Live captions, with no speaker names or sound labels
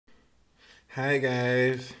Hi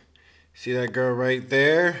guys, see that girl right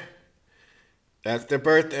there? That's the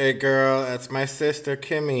birthday girl. That's my sister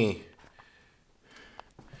Kimmy.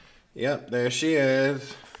 Yep, there she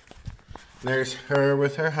is. There's her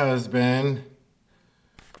with her husband.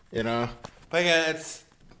 You know, but yeah, it's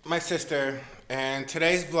my sister. And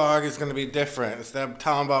today's vlog is gonna be different. Instead of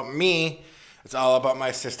telling about me, it's all about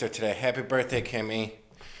my sister today. Happy birthday, Kimmy.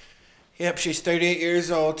 Yep, she's 38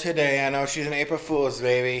 years old today. I know she's an April Fool's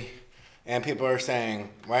baby. And people are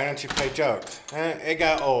saying, why don't you play jokes? It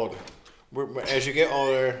got old. As you get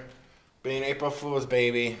older, being April Fool's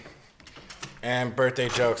baby and birthday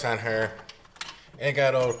jokes on her, it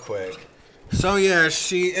got old quick. So yeah,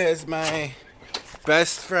 she is my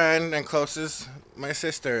best friend and closest my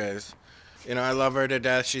sister is. You know, I love her to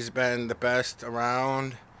death. She's been the best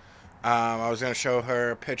around. I was going to show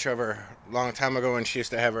her a picture of her a long time ago when she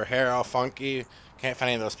used to have her hair all funky. Can't find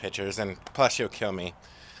any of those pictures, and plus she'll kill me.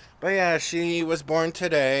 But yeah, she was born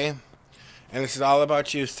today, and this is all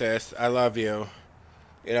about you, sis. I love you.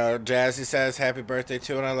 You know, Jazzy says happy birthday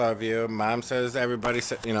too, and I love you. Mom says everybody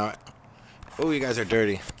says, you know, oh, you guys are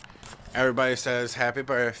dirty. Everybody says happy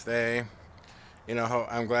birthday. You know,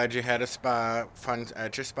 I'm glad you had a fun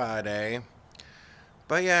at your spa day.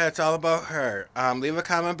 But yeah, it's all about her. Leave a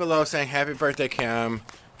comment below saying happy birthday, Kim,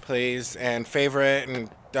 please, and favorite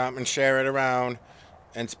and dump and share it around.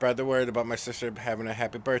 And spread the word about my sister having a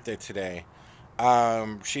happy birthday today.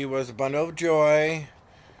 She was a bundle of joy.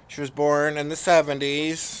 She was born in the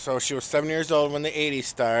 70s, so she was 7 years old when the 80s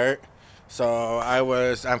start. So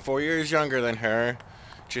I'm 4 years younger than her.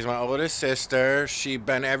 She's my oldest sister. She's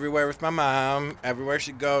been everywhere with my mom. Everywhere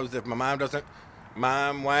she goes, if my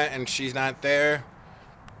mom went and she's not there,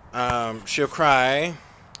 she'll cry.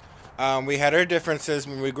 We had our differences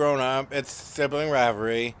when we grown up. It's sibling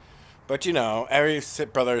rivalry. But you know, every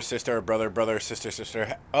brother or sister or brother,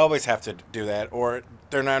 sister always have to do that, or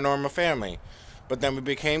they're not a normal family. But then we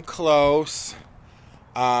became close,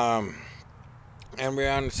 and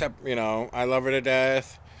we're on. You know, I love her to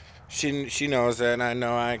death. She knows it, and I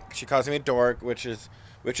know she calls me a dork, which is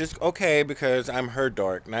okay because I'm her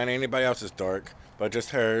dork, not anybody else's dork, but just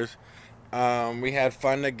hers. We had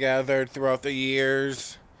fun together throughout the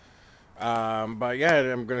years. But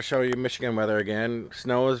yeah, I'm going to show you Michigan weather again.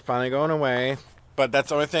 Snow is finally going away. But that's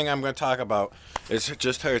the only thing I'm going to talk about. It's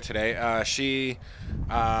just her today. She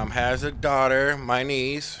has a daughter, my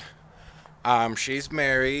niece. She's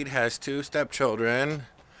married, has 2 stepchildren.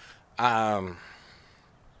 You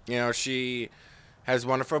know, she has a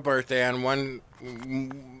wonderful birthday. And one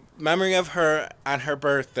memory of her on her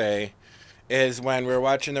birthday is when we were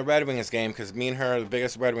watching the Red Wings game, because me and her are the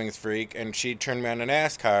biggest Red Wings freak, and she turned me on to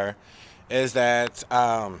NASCAR. Is that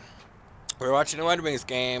we were watching the Red Wings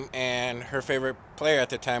game, and her favorite player at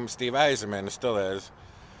the time was Steve Yzerman, it still is.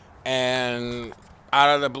 And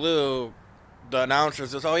out of the blue, the announcer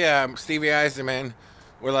says, "Oh yeah, Stevie Yzerman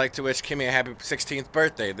would like to wish Kimmy a happy 16th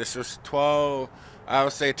birthday." This was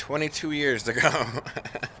 22 years ago.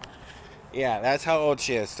 Yeah, that's how old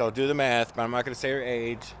she is. So do the math, but I'm not gonna say her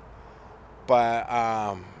age. But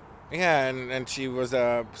yeah, and she was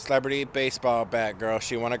a celebrity baseball bat girl.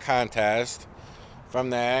 She won a contest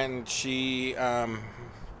from that, and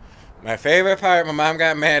my favorite part, my mom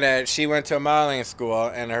got mad at, she went to a modeling school,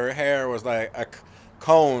 and her hair was like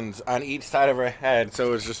cones on each side of her head, so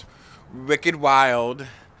it was just wicked wild.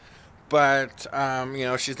 But you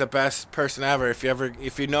know, she's the best person ever.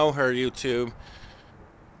 If you know her YouTube,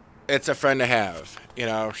 it's a friend to have. You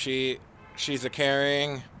know, she's a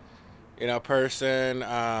caring, you know, person.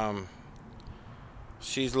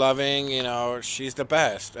 She's loving, you know, she's the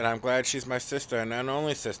best, and I'm glad she's my sister and not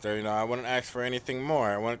only sister. You know, I wouldn't ask for anything more.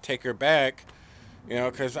 I want to take her back, you know,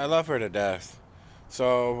 because I love her to death.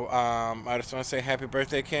 So I just want to say happy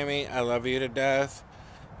birthday, Kimmy. I love you to death,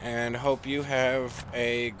 and hope you have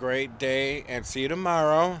a great day, and see you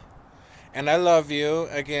tomorrow. And I love you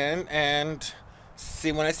again, and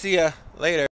see when I see you later.